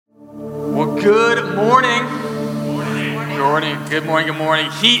Well, good morning. Good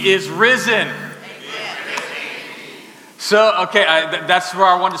morning. He is risen. So, okay, that's where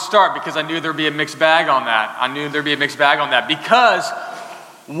I wanted to start because I knew there'd be a mixed bag on that. Because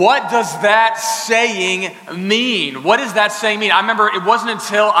what does that saying mean? What does that saying mean? I remember it wasn't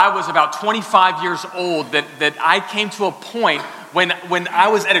until I was about 25 years old that I came to a point when I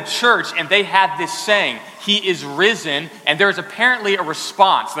was at a church and they had this saying, "He is risen," and there was apparently a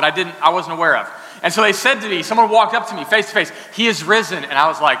response that I wasn't aware of. And so they said to me, someone walked up to me face to face, "He is risen," and I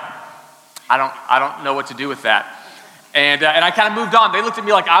was like, I don't know what to do with that. And I kind of moved on. They looked at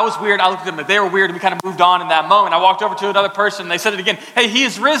me like I was weird. I looked at them like they were weird, and we kind of moved on in that moment. I walked over to another person, and they said it again, "Hey, he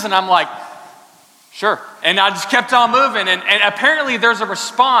is risen." I'm like, sure. And I just kept on moving. And apparently there's a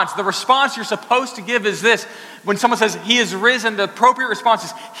response. The response you're supposed to give is this. When someone says, "He is risen," the appropriate response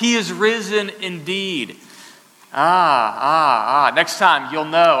is, "He is risen indeed." Next time you'll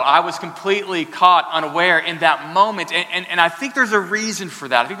know. I was completely caught unaware in that moment. And I think there's a reason for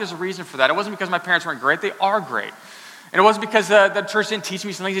that. It wasn't because my parents weren't great. They are great. And it wasn't because the church didn't teach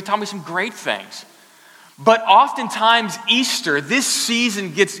me some things. They taught me some great things. But oftentimes Easter, this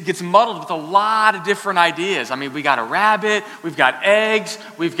season gets muddled with a lot of different ideas. I mean, we got a rabbit, we've got eggs,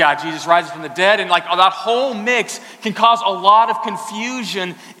 we've got Jesus rising from the dead, and like that whole mix can cause a lot of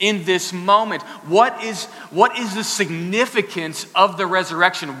confusion in this moment. What is the significance of the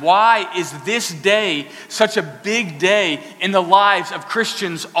resurrection? Why is this day such a big day in the lives of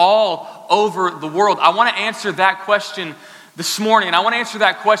Christians all over the world? I want to answer that question this morning, and I want to answer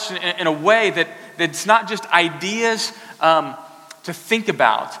that question in a way that's not just ideas to think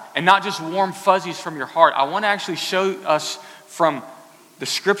about and not just warm fuzzies from your heart. I want to actually show us from the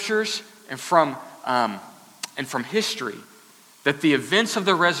scriptures and from history that the events of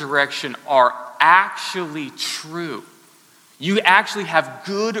the resurrection are actually true. You actually have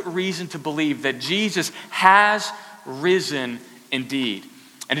good reason to believe that Jesus has risen indeed.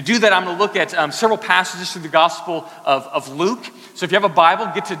 And to do that, I'm going to look at several passages through the Gospel of Luke. So if you have a Bible,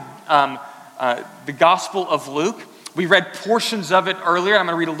 get to the Gospel of Luke. We read portions of it earlier. I'm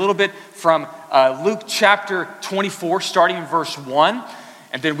going to read a little bit from Luke chapter 24, starting in verse 1,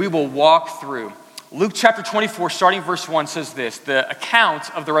 and then we will walk through. Luke chapter 24, starting in verse 1, says this, the account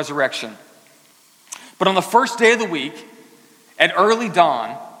of the resurrection. "But on the first day of the week, at early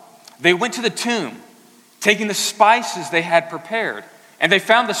dawn, they went to the tomb, taking the spices they had prepared, and they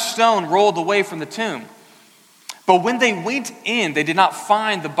found the stone rolled away from the tomb. But when they went in, they did not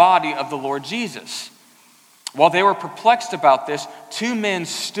find the body of the Lord Jesus. While they were perplexed about this, two men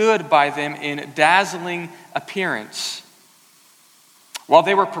stood by them in dazzling appearance. And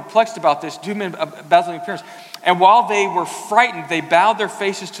while they were frightened, they bowed their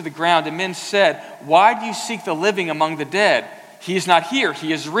faces to the ground, and men said, 'Why do you seek the living among the dead? He is not here,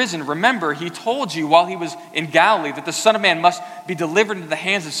 he is risen. Remember, he told you while he was in Galilee that the Son of Man must be delivered into the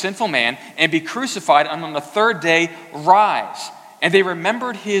hands of sinful man and be crucified, and on the third day rise.' And they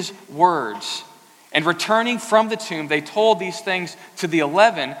remembered his words. And returning from the tomb, they told these things to the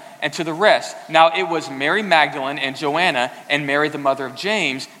 11 and to the rest. Now it was Mary Magdalene and Joanna and Mary the mother of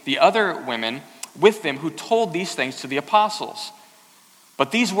James, the other women with them, who told these things to the apostles.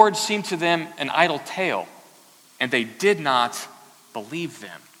 But these words seemed to them an idle tale, and they did not believe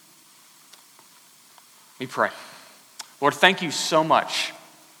them." Let me pray. Lord, thank you so much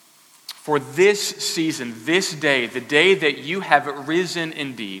for this season, this day, the day that you have risen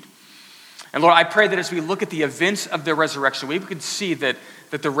indeed. And Lord, I pray that as we look at the events of the resurrection, we could see that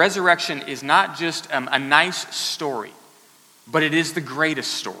the resurrection is not just a nice story, but it is the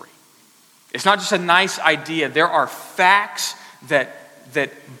greatest story. It's not just a nice idea. There are facts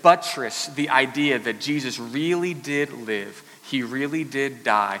that buttress the idea that Jesus really did live, he really did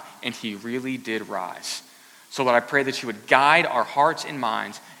die, and he really did rise. So Lord, I pray that you would guide our hearts and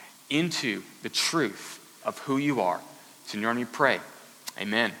minds into the truth of who you are. It's in your name we pray.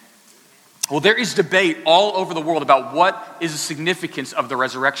 Amen. Well, there is debate all over the world about what is the significance of the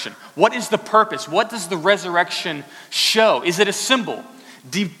resurrection. What is the purpose? What does the resurrection show? Is it a symbol?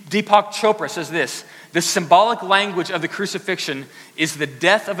 Deepak Chopra says this: "The symbolic language of the crucifixion is the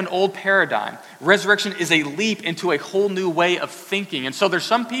death of an old paradigm. Resurrection is a leap into a whole new way of thinking." And so there's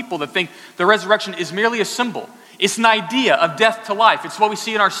some people that think the resurrection is merely a symbol. It's an idea of death to life. It's what we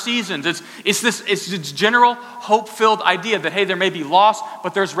see in our seasons. It's this general hope-filled idea that, hey, there may be loss,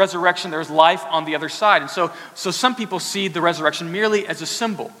 but there's resurrection, there's life on the other side. And so some people see the resurrection merely as a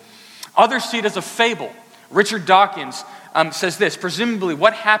symbol. Others see it as a fable. Richard Dawkins says this: "Presumably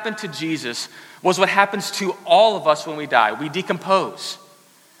what happened to Jesus was what happens to all of us when we die. We decompose.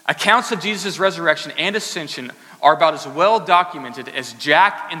 Accounts of Jesus' resurrection and ascension are about as well documented as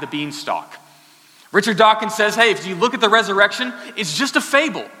Jack and the Beanstalk. Richard Dawkins says, hey, if you look at the resurrection, it's just a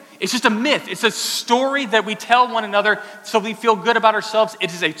fable. It's just a myth. It's a story that we tell one another so we feel good about ourselves.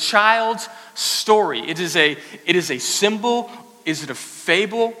 It is a child's story. It is a symbol. Is it a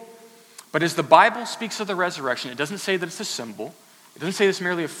fable? But as the Bible speaks of the resurrection, it doesn't say that it's a symbol. It doesn't say it's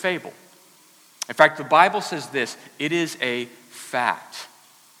merely a fable. In fact, the Bible says this: it is a fact.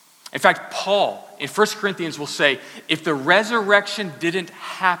 In fact, Paul in 1 Corinthians will say, if the resurrection didn't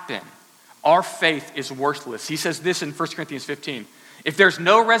happen, our faith is worthless. He says this in 1 Corinthians 15. If there's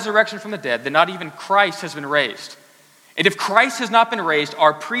no resurrection from the dead, then not even Christ has been raised. And if Christ has not been raised,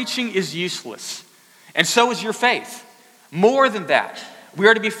 our preaching is useless. And so is your faith. More than that, we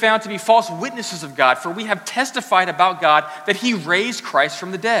are to be found to be false witnesses of God, for we have testified about God that he raised Christ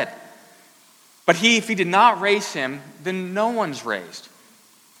from the dead. But if he did not raise him, then no one's raised.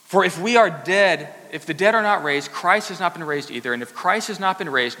 For if we are dead, if the dead are not raised, Christ has not been raised either. And if Christ has not been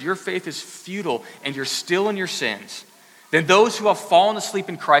raised, your faith is futile and you're still in your sins. Then those who have fallen asleep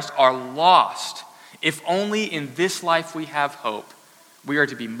in Christ are lost. If only in this life we have hope, we are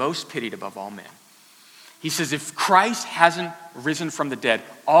to be most pitied above all men. He says, if Christ hasn't risen from the dead,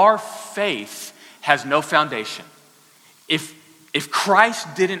 our faith has no foundation. If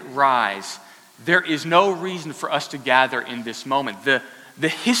Christ didn't rise, there is no reason for us to gather in this moment. The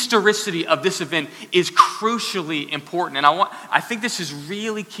historicity of this event is crucially important. And I think this is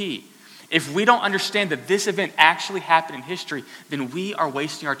really key. If we don't understand that this event actually happened in history, then we are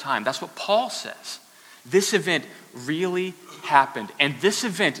wasting our time. That's what Paul says. This event really happened. And this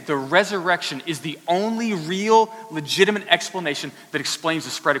event, the resurrection, is the only real, legitimate explanation that explains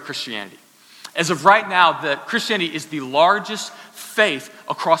the spread of Christianity. As of right now, Christianity is the largest faith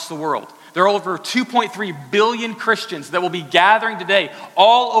across the world. There are over 2.3 billion Christians that will be gathering today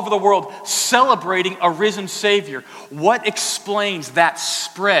all over the world celebrating a risen Savior. What explains that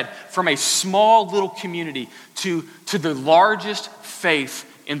spread from a small little community to the largest faith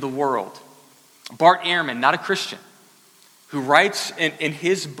in the world? Bart Ehrman, not a Christian, who writes in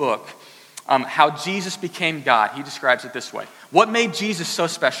his book how Jesus became God, he describes it this way. What made Jesus so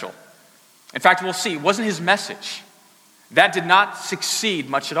special? In fact, we'll see, it wasn't his message. That did not succeed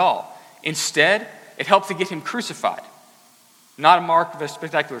much at all. Instead, it helped to get him crucified. Not a mark of a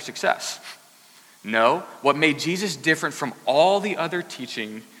spectacular success. No, what made Jesus different from all the other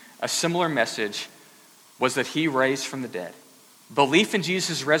teaching, a similar message, was that he raised from the dead. Belief in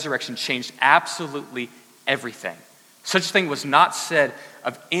Jesus' resurrection changed absolutely everything. Such a thing was not said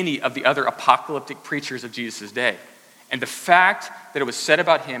of any of the other apocalyptic preachers of Jesus' day. And the fact that it was said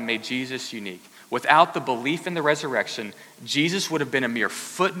about him made Jesus unique. Without the belief in the resurrection, Jesus would have been a mere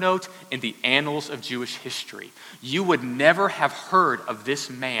footnote in the annals of Jewish history. You would never have heard of this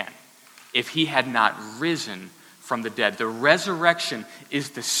man if he had not risen from the dead. The resurrection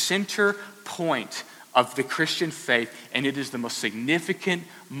is the center point of the Christian faith, and it is the most significant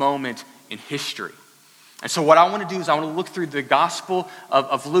moment in history. And so what I want to do is I want to look through the Gospel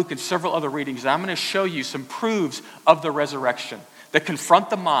of Luke and several other readings, and I'm going to show you some proofs of the resurrection that confront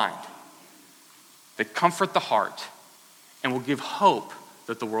the mind, that comfort the heart, and will give hope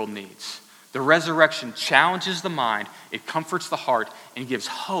that the world needs. The resurrection challenges the mind, it comforts the heart, and gives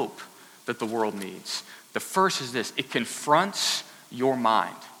hope that the world needs. The first is this: it confronts your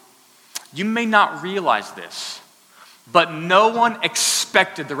mind. You may not realize this, but no one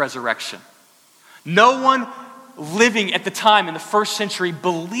expected the resurrection. No one living at the time in the first century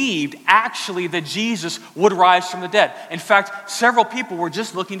believed actually that Jesus would rise from the dead. In fact, several people were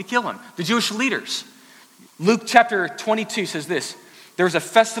just looking to kill him. The Jewish leaders. Luke chapter 22 says this: there was a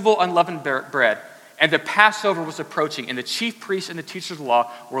festival unleavened bread, and the Passover was approaching, and the chief priests and the teachers of the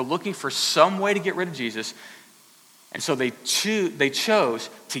law were looking for some way to get rid of Jesus. And so they chose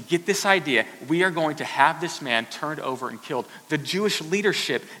to get this idea: we are going to have this man turned over and killed. The Jewish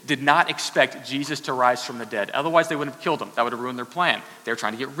leadership did not expect Jesus to rise from the dead. Otherwise, they wouldn't have killed him. That would have ruined their plan. They were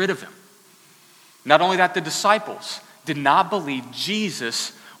trying to get rid of him. Not only that, the disciples did not believe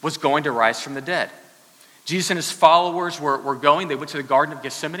Jesus was going to rise from the dead. Jesus and his followers were going. They went to the Garden of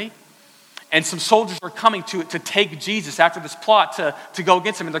Gethsemane. And some soldiers were coming to take Jesus after this plot to go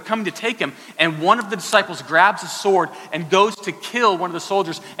against him. And they're coming to take him. And one of the disciples grabs a sword and goes to kill one of the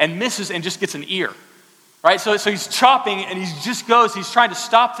soldiers and misses and just gets an ear. Right? So he's chopping and he's trying to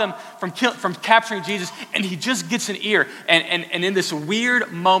stop them from capturing Jesus. And he just gets an ear. And in this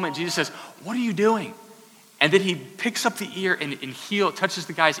weird moment, Jesus says, "What are you doing?" And then he picks up the ear and touches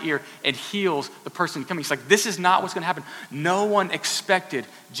the guy's ear and heals the person coming. He's like, this is not what's going to happen. No one expected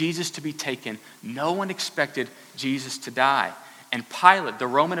Jesus to be taken. No one expected Jesus to die. And Pilate, the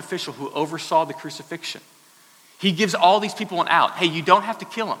Roman official who oversaw the crucifixion, He gives all these people an out. Hey, you don't have to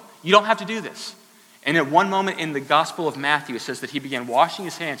kill him. You don't have to do this. And at one moment in the Gospel of Matthew, it says that he began washing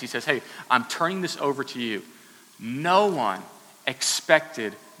his hands. He says, hey, I'm turning this over to you. No one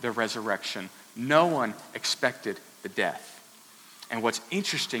expected the resurrection. No one expected the death. And what's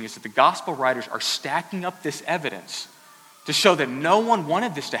interesting is that the gospel writers are stacking up this evidence to show that no one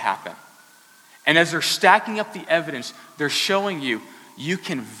wanted this to happen. And as they're stacking up the evidence, they're showing you, you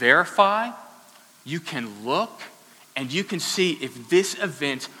can verify, you can look, and you can see if this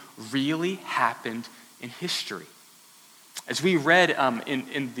event really happened in history. As we read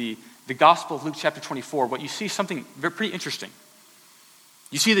in the Gospel of Luke chapter 24, what you see is something pretty interesting.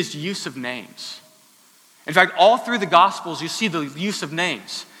 You see this use of names. In fact, all through the Gospels, you see the use of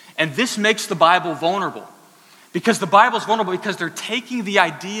names. And this makes the Bible vulnerable. Because the Bible is vulnerable because they're taking the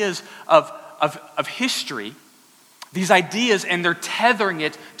ideas of history, these ideas, and they're tethering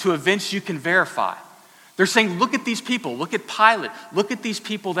it to events you can verify. They're saying, look at these people, look at Pilate, look at these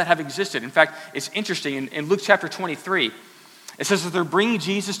people that have existed. In fact, it's interesting, in Luke chapter 23, it says that they're bringing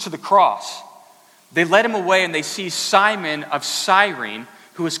Jesus to the cross. They led him away and they see Simon of Cyrene,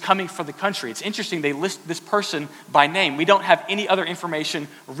 who is coming from the country. It's interesting, they list this person by name. We don't have any other information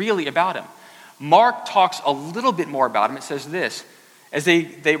really about him. Mark talks a little bit more about him. It says this, as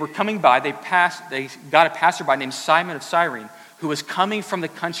they were coming by, they got a passerby named Simon of Cyrene, who was coming from the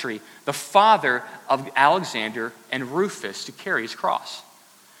country, the father of Alexander and Rufus, to carry his cross.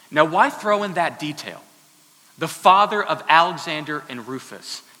 Now, why throw in that detail? The father of Alexander and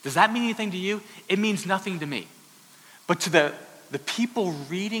Rufus. Does that mean anything to you? It means nothing to me. But to the people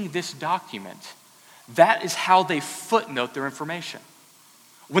reading this document, that is how they footnote their information.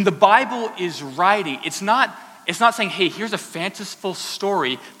 When the Bible is writing, it's not saying, hey, here's a fanciful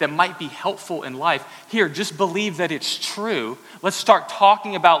story that might be helpful in life. Here, just believe that it's true. Let's start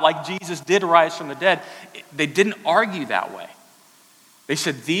talking about like Jesus did rise from the dead. They didn't argue that way. They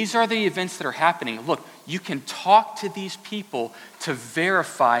said, these are the events that are happening. Look, you can talk to these people to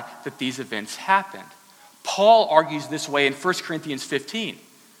verify that these events happened. Paul argues this way in 1 Corinthians 15.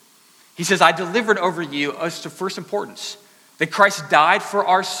 He says, I delivered over you as to first importance, that Christ died for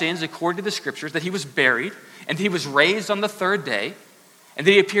our sins according to the scriptures, that he was buried, and he was raised on the third day, and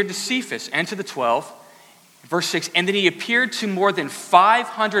that he appeared to Cephas and to the 12. Verse 6, and then he appeared to more than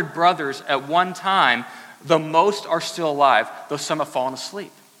 500 brothers at one time, though most are still alive, though some have fallen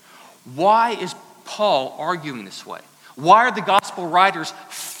asleep. Why is Paul arguing this way? Why are the gospel writers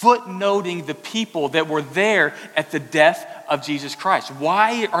footnoting the people that were there at the death of Jesus Christ?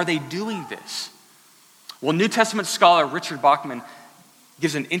 Why are they doing this? Well, New Testament scholar Richard Bachman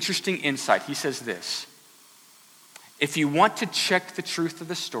gives an interesting insight. He says this, if you want to check the truth of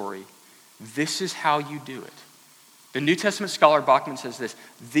the story, this is how you do it. The New Testament scholar Bachman says this,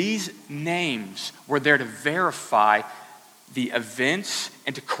 these names were there to verify the events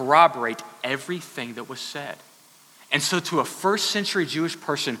and to corroborate everything that was said. And so to a first century Jewish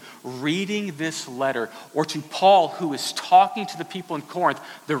person reading this letter, or to Paul who is talking to the people in Corinth,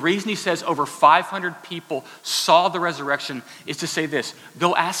 the reason he says over 500 people saw the resurrection is to say this,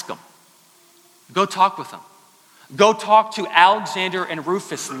 go ask them. Go talk with them. Go talk to Alexander and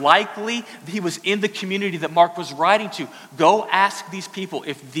Rufus. Likely he was in the community that Mark was writing to. Go ask these people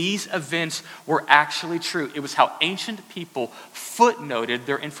if these events were actually true. It was how ancient people footnoted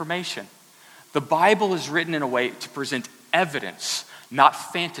their information. The Bible is written in a way to present evidence,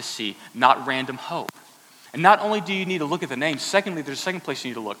 not fantasy, not random hope. And not only do you need to look at the names, secondly, there's a second place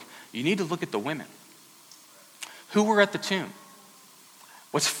you need to look. You need to look at the women who were at the tomb.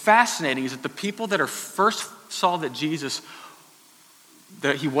 What's fascinating is that the people that are first saw that Jesus,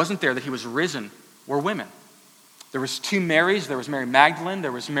 that he wasn't there, that he was risen, were women. There was two Marys. There was Mary Magdalene.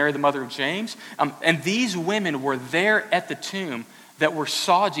 There was Mary, the mother of James. And these women were there at the tomb that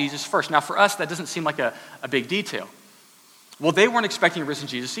saw Jesus first. Now, for us, that doesn't seem like a big detail. Well, they weren't expecting a risen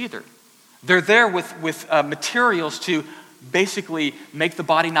Jesus either. They're there with materials to basically make the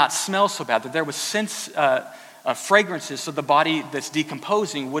body not smell so bad. They're there with fragrances so the body that's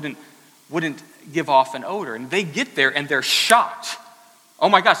decomposing wouldn't give off an odor. And they get there and they're shocked. Oh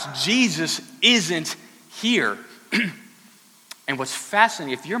my gosh, Jesus isn't here. And what's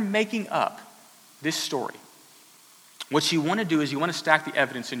fascinating, if you're making up this story, what you want to do is you want to stack the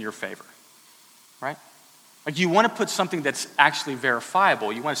evidence in your favor, right? Like you want to put something that's actually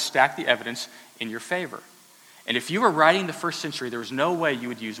verifiable. You want to stack the evidence in your favor. And if you were writing the first century, there was no way you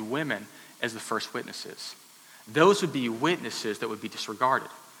would use women as the first witnesses. Those would be witnesses that would be disregarded.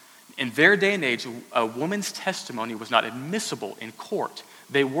 In their day and age, a woman's testimony was not admissible in court.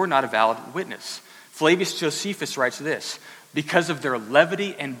 They were not a valid witness. Flavius Josephus writes this, Because of their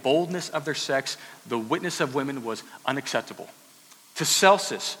levity and boldness of their sex, the witness of women was unacceptable. To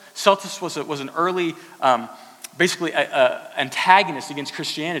Celsus was an early, basically antagonist against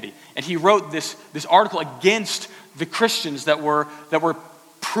Christianity. And he wrote this article against the Christians that were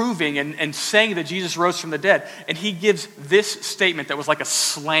proving and saying that Jesus rose from the dead. And he gives this statement that was like a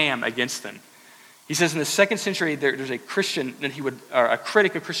slam against them. He says in the 2nd century, there's a Christian, a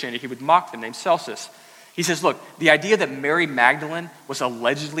critic of Christianity, he would mock them, named Celsus. He says, look, the idea that Mary Magdalene was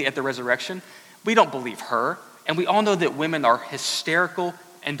allegedly at the resurrection, we don't believe her. And we all know that women are hysterical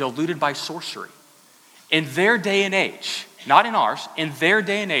and deluded by sorcery. In their day and age, not in ours, in their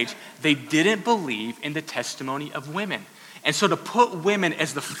day and age, they didn't believe in the testimony of women. And so to put women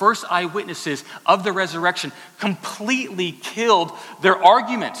as the first eyewitnesses of the resurrection completely killed their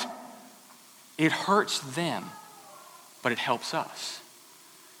argument. It hurts them, but it helps us.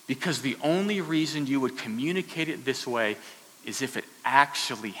 Because the only reason you would communicate it this way is if it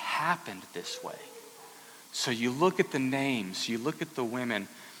actually happened this way. So you look at the names, you look at the women,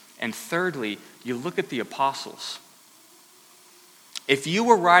 and thirdly, you look at the apostles. If you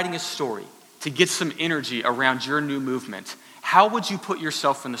were writing a story to get some energy around your new movement, how would you put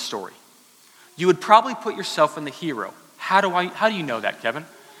yourself in the story? You would probably put yourself in the hero. How do you know that, Kevin?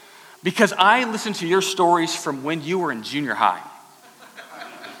 Because I listened to your stories from when you were in junior high.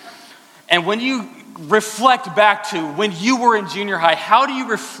 And when you reflect back to when you were in junior high, how do you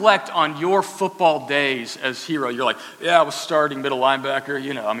reflect on your football days as hero? You're like, yeah, I was starting middle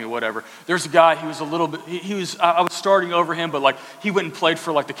linebacker, whatever. There's a guy who was I was starting over him, but he went and played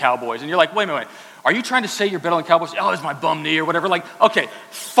for the Cowboys. And you're like, wait a minute, are you trying to say you're better than Cowboys? Oh, it's my bum knee or whatever. Okay,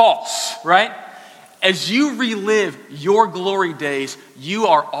 false, right? As you relive your glory days, you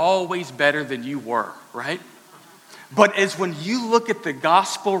are always better than you were, right? But as when you look at the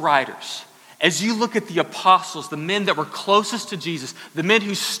gospel writers, as you look at the apostles, the men that were closest to Jesus, the men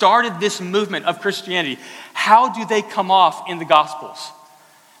who started this movement of Christianity, how do they come off in the gospels?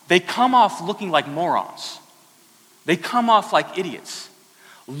 They come off looking like morons. They come off like idiots.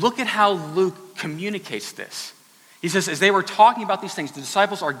 Look at how Luke communicates this. He says, as they were talking about these things, the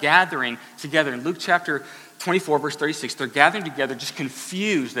disciples are gathering together. In Luke chapter 24, verse 36, they're gathering together just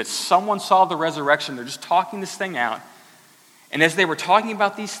confused that someone saw the resurrection. They're just talking this thing out. And as they were talking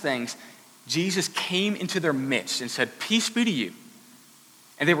about these things, Jesus came into their midst and said, peace be to you.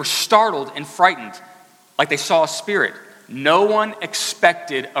 And they were startled and frightened, like they saw a spirit. No one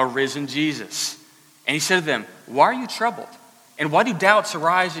expected a risen Jesus. And he said to them, why are you troubled? And why do doubts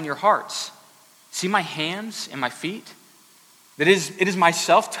arise in your hearts? See my hands and my feet? It is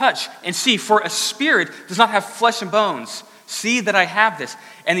myself. Touch and see, for a spirit does not have flesh and bones. See that I have this.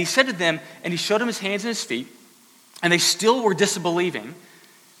 And he said to them, and he showed them his hands and his feet, and they still were disbelieving.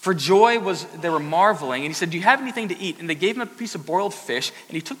 For joy they were marveling. And he said, do you have anything to eat? And they gave him a piece of broiled fish,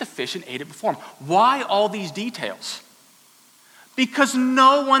 and he took the fish and ate it before him. Why all these details? Because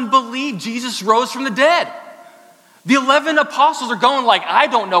no one believed Jesus rose from the dead. The 11 apostles are going I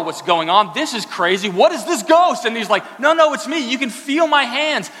don't know what's going on. This is crazy. What is this ghost? And he's like, no, it's me. You can feel my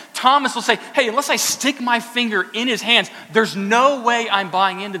hands. Thomas will say, hey, unless I stick my finger in his hands, there's no way I'm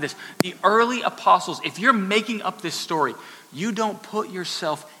buying into this. The early apostles, if you're making up this story, you don't put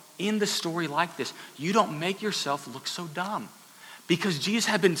yourself in the story like this. You don't make yourself look so dumb. Because Jesus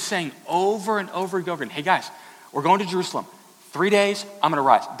had been saying over and over and over again, hey guys, we're going to Jerusalem. 3 days, I'm going to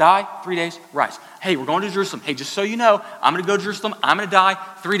rise. Die, 3 days, rise. Hey, we're going to Jerusalem. Hey, just so you know, I'm going to go to Jerusalem. I'm going to die,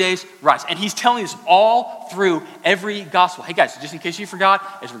 3 days, rise. And he's telling us all through every gospel. Hey, guys, just in case you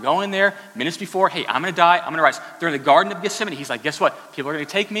forgot, as we're going there, minutes before, hey, I'm going to die, I'm going to rise. They're in the Garden of Gethsemane. He's like, guess what? People are going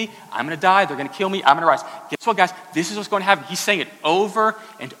to take me. I'm going to die. They're going to kill me. I'm going to rise. Guess what, guys? This is what's going to happen. He's saying it over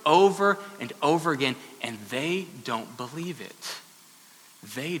and over and over again, and they don't believe it.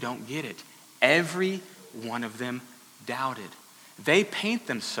 They don't get it. Every one of them doubted. They paint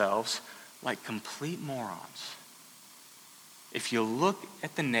themselves like complete morons. If you look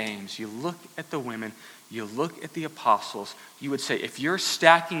at the names, you look at the women, you look at the apostles, you would say, if you're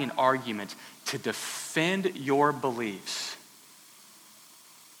stacking an argument to defend your beliefs,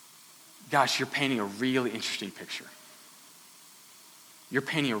 gosh, you're painting a really interesting picture. You're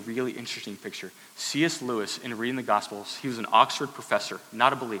painting a really interesting picture. C.S. Lewis, in reading the Gospels, he was an Oxford professor,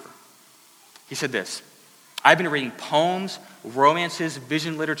 not a believer. He said this, I've been reading poems, romances,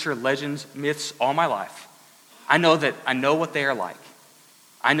 vision literature, legends, myths all my life. I know what they are like.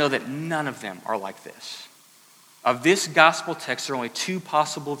 I know that none of them are like this. Of this gospel text, there are only two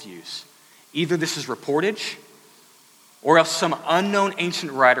possible views. Either this is reportage, or else some unknown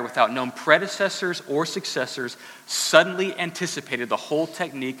ancient writer without known predecessors or successors suddenly anticipated the whole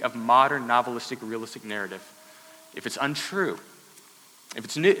technique of modern novelistic realistic narrative. if it's untrue, if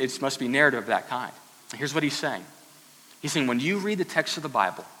it's new, it must be narrative of that kind. And here's what he's saying. He's saying when you read the text of the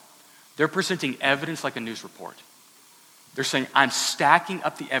Bible, they're presenting evidence like a news report. They're saying, I'm stacking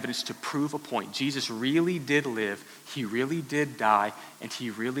up the evidence to prove a point. Jesus really did live, he really did die, and he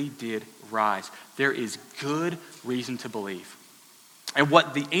really did rise. There is good reason to believe. And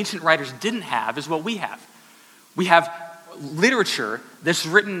what the ancient writers didn't have is what we have. We have literature that's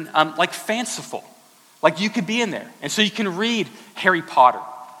written like fanciful. Like you could be in there. And so you can read Harry Potter.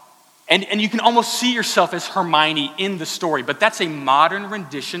 And you can almost see yourself as Hermione in the story. But that's a modern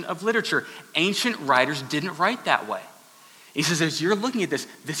rendition of literature. Ancient writers didn't write that way. He says, as you're looking at this,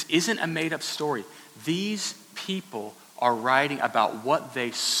 this isn't a made-up story. These people are writing about what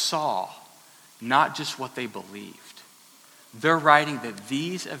they saw, not just what they believed. They're writing that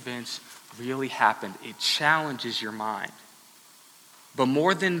these events really happened. It challenges your mind. But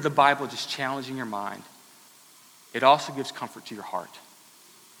more than the Bible just challenging your mind, it also gives comfort to your heart.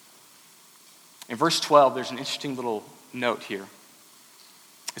 In verse 12, there's an interesting little note here.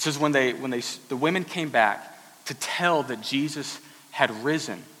 It says when the women came back to tell that Jesus had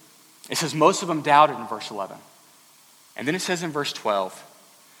risen, it says most of them doubted in verse 11. And then it says in verse 12,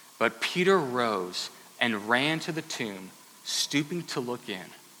 but Peter rose and ran to the tomb, stooping to look in.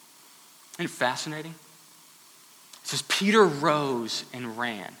 Isn't it fascinating? It says Peter rose and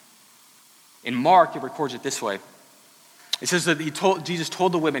ran. In Mark, it records it this way. It says that Jesus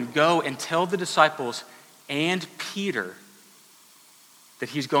told the women, go and tell the disciples and Peter that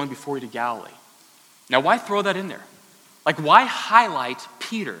he's going before you to Galilee. Now, why throw that in there? Like, why highlight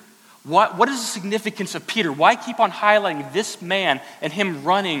Peter? What is the significance of Peter? Why keep on highlighting this man and him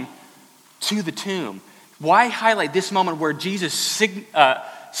running to the tomb? Why highlight this moment where Jesus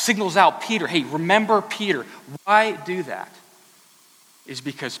signals out Peter, hey, remember Peter? Why do that? Is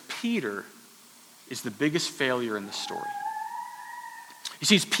because Peter is the biggest failure in the story. You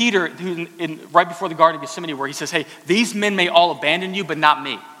see, it's Peter who, right before the Garden of Gethsemane, where he says, hey, these men may all abandon you, but not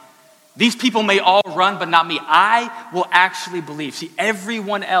me. These people may all run, but not me. I will actually believe. See,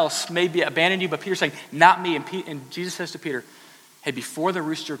 everyone else may be abandoned you, but Peter's saying, not me. And Jesus says to Peter, hey, before the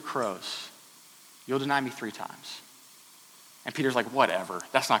rooster crows, you'll deny me 3 times. And Peter's like, whatever,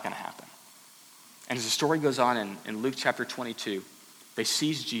 that's not going to happen. And as the story goes on in Luke chapter 22, they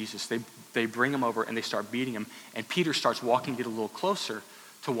seize Jesus, they bring him over, and they start beating him. And Peter starts walking to get a little closer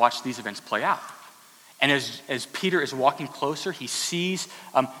to watch these events play out. And as Peter is walking closer, he sees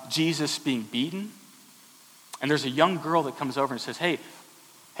Jesus being beaten. And there's a young girl that comes over and says, hey,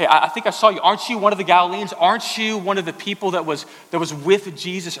 I think I saw you. Aren't you one of the Galileans? Aren't you one of the people that was with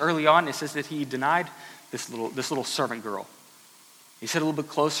Jesus early on? And it says that he denied this little servant girl. He said a little bit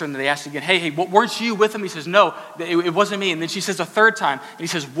closer, and they asked again, hey, weren't you with him? He says, no, it wasn't me. And then she says a third time, and he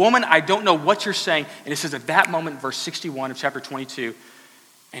says, woman, I don't know what you're saying. And it says at that moment, verse 61 of chapter 22,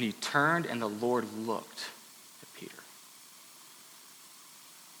 and he turned, and the Lord looked at Peter.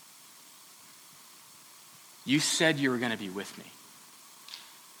 You said you were going to be with me.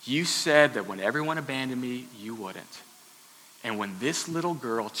 You said that when everyone abandoned me, you wouldn't. And when this little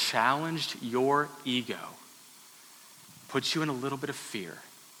girl challenged your ego, put you in a little bit of fear,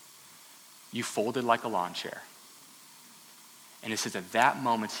 you folded like a lawn chair. And it says at that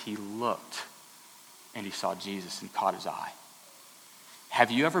moment he looked and he saw Jesus and caught his eye. Have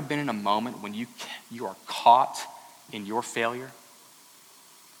you ever been in a moment when you are caught in your failure?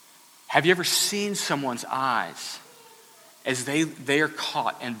 Have you ever seen someone's eyes as they are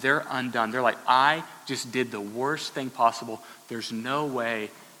caught and they're undone? They're like, I just did the worst thing possible. There's no way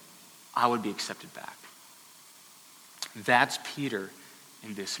I would be accepted back. That's Peter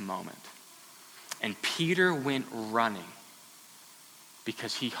in this moment. And Peter went running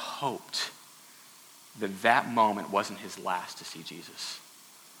because he hoped that moment wasn't his last to see Jesus.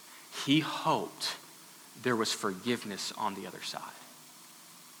 He hoped there was forgiveness on the other side.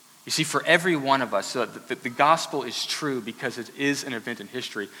 You see, for every one of us, the gospel is true because it is an event in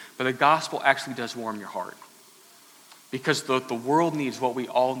history, but the gospel actually does warm your heart. Because the world needs, what we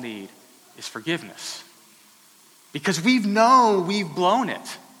all need, is forgiveness. Because we've blown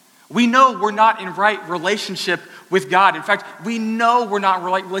it. We know we're not in right relationship with God. In fact, we know we're not in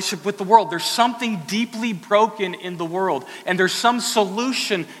right relationship with the world. There's something deeply broken in the world, and there's some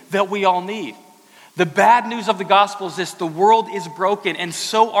solution that we all need. The bad news of the gospel is this: the world is broken, and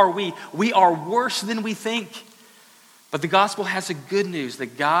so are we. We are worse than we think. But the gospel has a good news,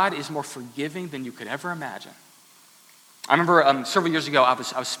 that God is more forgiving than you could ever imagine. I remember several years ago, I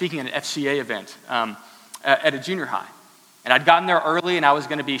was speaking at an FCA event at a junior high. And I'd gotten there early, and I was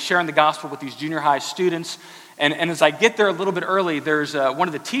going to be sharing the gospel with these junior high students. And as I get there a little bit early, there's one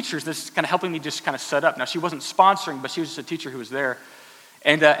of the teachers that's kind of helping me just kind of set up. Now, she wasn't sponsoring, but she was just a teacher who was there.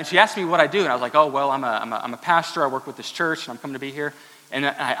 And she asked me what I do, and I was like, oh, well, I'm a pastor. I work with this church, and I'm coming to be here. And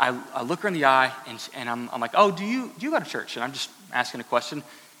I look her in the eye, and I'm like, oh, do you go to church? And I'm just asking a question.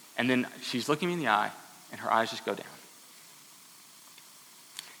 And then she's looking me in the eye, and her eyes just go down.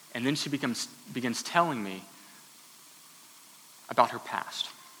 And then she begins telling me about her past,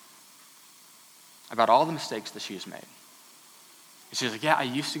 about all the mistakes that she has made. And she's like, yeah, I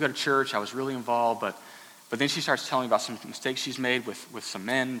used to go to church. I was really involved, but then she starts telling me about some mistakes she's made with some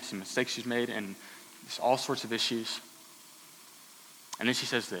men, some mistakes she's made, and just all sorts of issues. And then she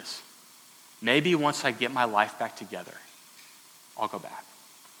says this, maybe once I get my life back together, I'll go back.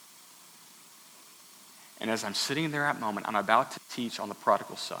 And as I'm sitting there at that moment, I'm about to teach on the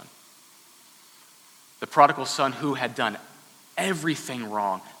prodigal son. The prodigal son who had done everything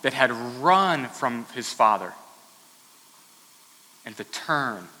wrong, that had run from his father. And the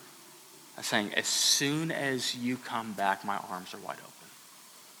turn of saying, as soon as you come back, my arms are wide open.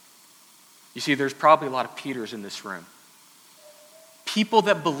 You see, there's probably a lot of Peters in this room. People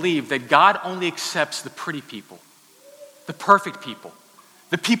that believe that God only accepts the pretty people, the perfect people,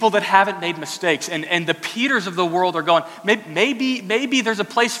 the people that haven't made mistakes. And the Peters of the world are going, maybe there's a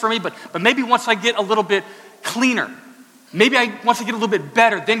place for me, but maybe once I get a little bit cleaner, once I get a little bit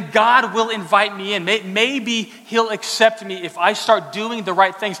better, then God will invite me in. Maybe he'll accept me if I start doing the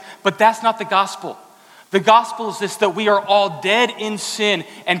right things. But that's not the gospel. The gospel is this, that we are all dead in sin,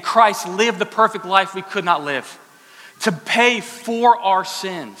 and Christ lived the perfect life we could not live to pay for our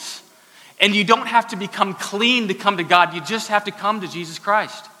sins. And you don't have to become clean to come to God. You just have to come to Jesus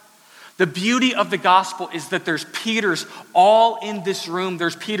Christ. The beauty of the gospel is that there's Peters all in this room.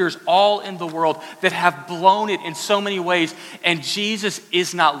 There's Peters all in the world that have blown it in so many ways. And Jesus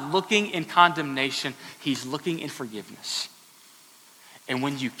is not looking in condemnation. He's looking in forgiveness. And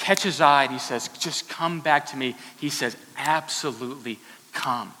when you catch his eye and he says, just come back to me, he says, absolutely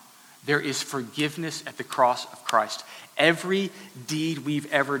come. There is forgiveness at the cross of Christ. Every deed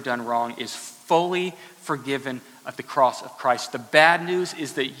we've ever done wrong is fully forgiven at the cross of Christ. The bad news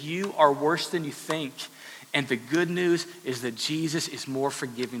is that you are worse than you think. And the good news is that Jesus is more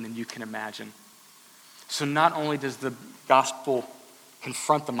forgiving than you can imagine. So not only does the gospel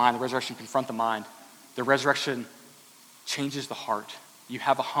confront the mind, the resurrection confront the mind, the resurrection changes the heart. You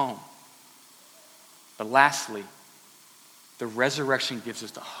have a home. But lastly, the resurrection gives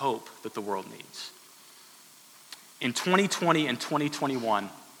us the hope that the world needs. In 2020 and 2021,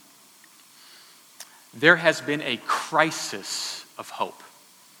 there has been a crisis of hope.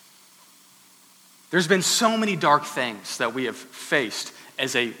 There's been so many dark things that we have faced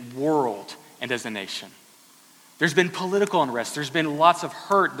as a world and as a nation. There's been political unrest. There's been lots of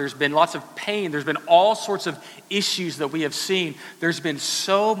hurt. There's been lots of pain. There's been all sorts of issues that we have seen. There's been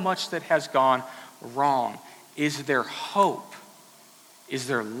so much that has gone wrong. Is there hope? Is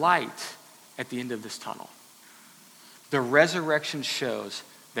there light at the end of this tunnel? The resurrection shows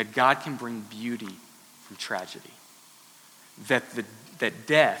that God can bring beauty from tragedy. That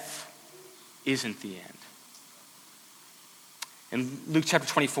death isn't the end. In Luke chapter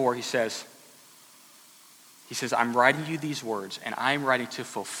 24, he says, I'm writing you these words, and I'm writing to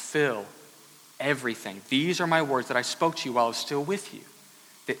fulfill everything. These are my words that I spoke to you while I was still with you.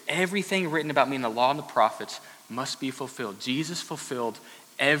 That everything written about me in the law and the prophets must be fulfilled. Jesus fulfilled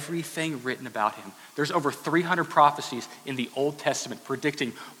everything written about him. There's over 300 prophecies in the Old Testament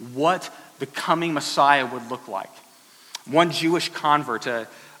predicting what the coming Messiah would look like. One Jewish convert, a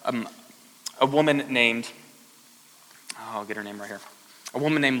woman named, I'll get her name right here. A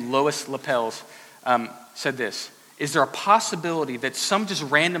woman named Lois Lepels said this, is there a possibility that some just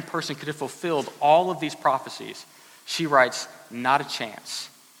random person could have fulfilled all of these prophecies? She writes, not a chance.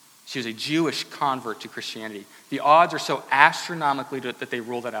 She was a Jewish convert to Christianity. The odds are so astronomically that they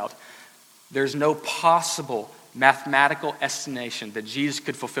rule that out. There's no possible mathematical estimation that Jesus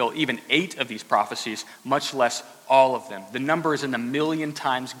could fulfill even 8 of these prophecies, much less all of them. The number is in a million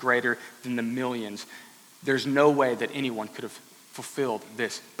times greater than the millions. There's no way that anyone could have fulfilled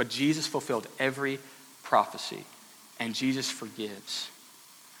this. But Jesus fulfilled every prophecy. And Jesus forgives.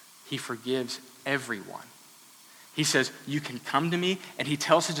 He forgives everyone. He says, you can come to me, and he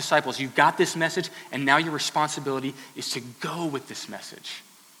tells his disciples, you've got this message, and now your responsibility is to go with this message.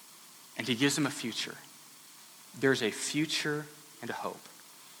 And he gives them a future. There's a future and a hope.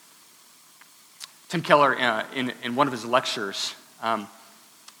 Tim Keller, in one of his lectures,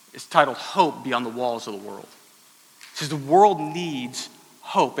 is titled Hope Beyond the Walls of the World. He says the world needs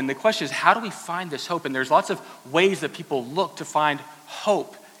hope. And the question is, how do we find this hope? And there's lots of ways that people look to find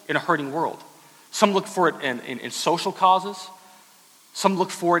hope in a hurting world. Some look for it in social causes. Some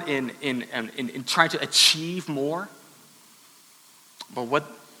look for it in trying to achieve more. But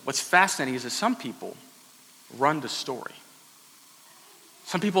what's fascinating is that some people run to story.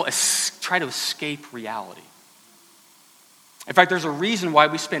 Some people try to escape reality. In fact, there's a reason why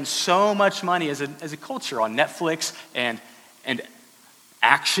we spend so much money as a culture on Netflix and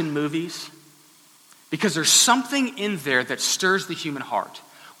action movies, because there's something in there that stirs the human heart.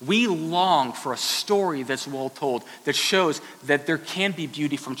 We long for a story that's well told, that shows that there can be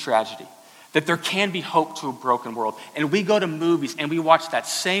beauty from tragedy, that there can be hope to a broken world. And we go to movies and we watch that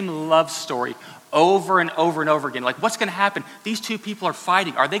same love story over and over and over again. Like, what's going to happen? These two people are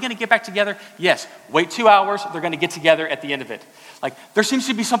fighting. Are they going to get back together? Yes. Wait 2 hours, they're going to get together at the end of it. Like, there seems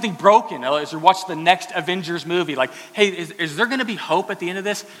to be something broken as you watch the next Avengers movie. Like, hey, is there going to be hope at the end of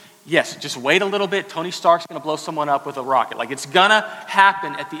this? Yes, just wait a little bit. Tony Stark's going to blow someone up with a rocket. Like, it's going to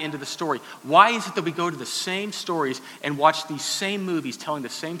happen at the end of the story. Why is it that we go to the same stories and watch these same movies telling the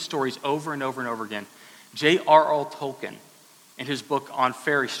same stories over and over and over again? J.R.R. Tolkien, in his book on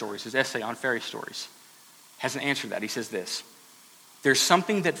fairy stories, his essay on fairy stories, has an answer to that. He says this: there's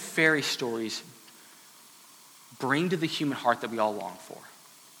something that fairy stories bring to the human heart that we all long for.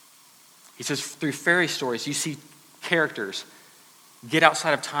 He says through fairy stories, you see characters get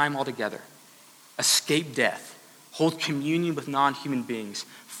outside of time altogether, escape death, hold communion with non-human beings,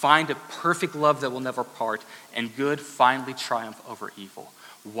 find a perfect love that will never part, and good finally triumph over evil.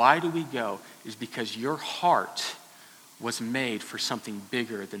 Why do we go? Is because your heart was made for something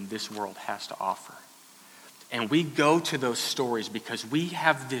bigger than this world has to offer. And we go to those stories because we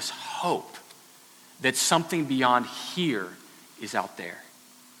have this hope that something beyond here is out there.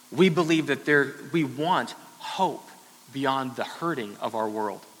 We believe that we want hope beyond the hurting of our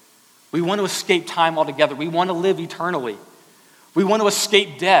world. We want to escape time altogether. We want to live eternally. We want to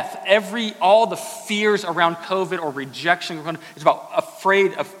escape death. All the fears around COVID or rejection, it's about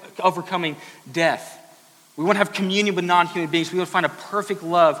afraid of overcoming death. We want to have communion with non-human beings. We want to find a perfect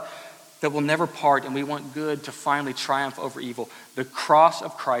love that will never part, and we want good to finally triumph over evil. The cross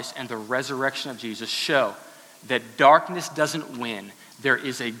of Christ and the resurrection of Jesus show that darkness doesn't win. There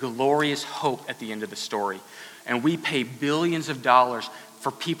is a glorious hope at the end of the story. And we pay billions of dollars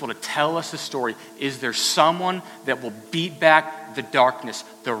for people to tell us the story. Is there someone that will beat back the darkness?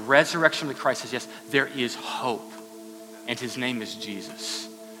 The resurrection of Christ says, yes, there is hope. And his name is Jesus.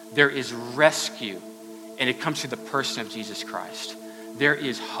 There is rescue. And it comes through the person of Jesus Christ. There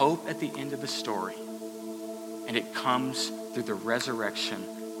is hope at the end of the story. And it comes through the resurrection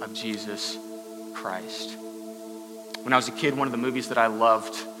of Jesus Christ. When I was a kid, one of the movies that I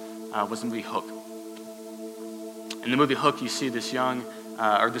loved was the movie Hook. In the movie Hook, you see this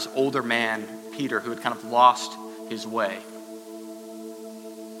this older man, Peter, who had kind of lost his way.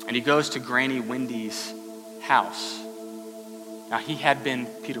 And he goes to Granny Wendy's house. Now, he had been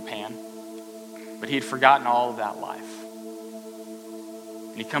Peter Pan, but he had forgotten all of that life.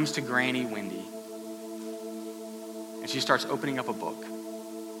 And he comes to Granny Wendy, and she starts opening up a book.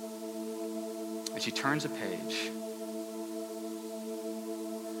 And she turns a page,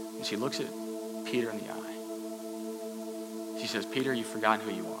 and she looks at Peter in the eye. She says, Peter, you've forgotten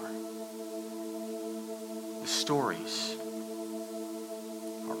who you are. The stories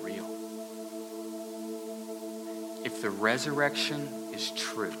are real. If the resurrection is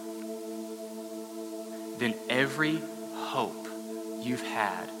true, then every hope you've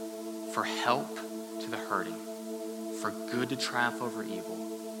had for help to the hurting, for good to triumph over evil,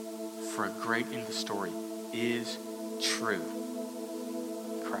 for a great end of the story is true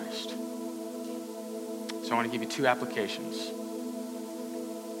in Christ. So I want to give you 2 applications.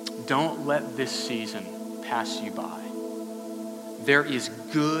 Don't let this season pass you by. There is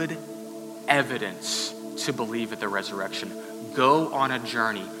good evidence to believe at the resurrection. Go on a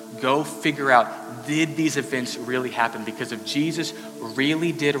journey. Go figure out, did these events really happen? Because if Jesus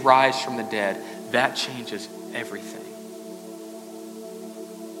really did rise from the dead, that changes everything.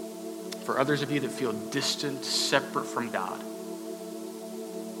 For others of you that feel distant, separate from God,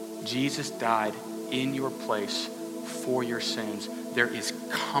 Jesus died in your place for your sins. There is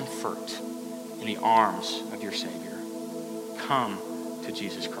comfort in the arms of your Savior. Come to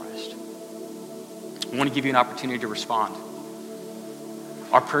Jesus Christ. I want to give you an opportunity to respond.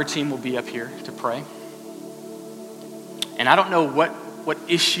 Our prayer team will be up here to pray. And I don't know what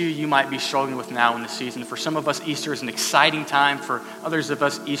issue you might be struggling with now in the season. For some of us, Easter is an exciting time. For others of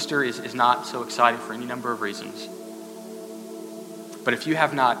us, Easter is not so exciting for any number of reasons. But if you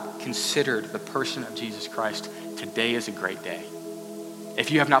have not considered the person of Jesus Christ, today is a great day. If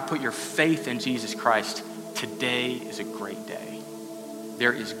you have not put your faith in Jesus Christ, today is a great day.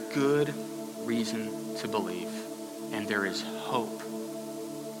 There is good reason to believe, and there is hope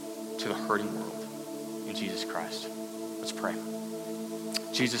to the hurting world in Jesus Christ. Let's pray.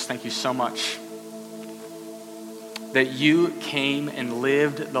 Jesus, thank you so much that you came and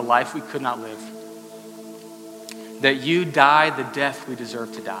lived the life we could not live, that you died the death we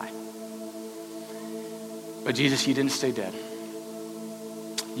deserve to die. But Jesus, you didn't stay dead.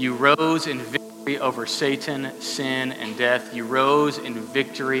 You rose in victory over Satan, sin, and death. You rose in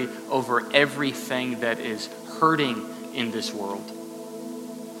victory over everything that is hurting in this world.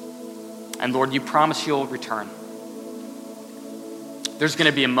 And Lord, you promise you'll return. There's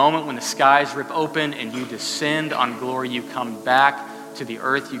going to be a moment when the skies rip open and you descend on glory. You come back to the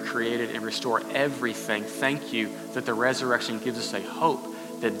earth you created and restore everything. Thank you that the resurrection gives us a hope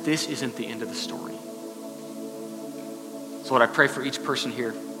that this isn't the end of the story. So Lord, I pray for each person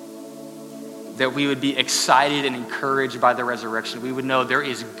here that we would be excited and encouraged by the resurrection. We would know there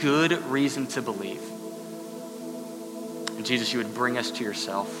is good reason to believe. And Jesus, you would bring us to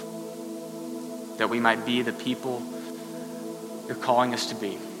yourself, that we might be the people you're calling us to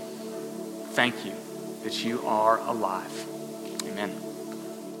be. Thank you that you are alive. Amen.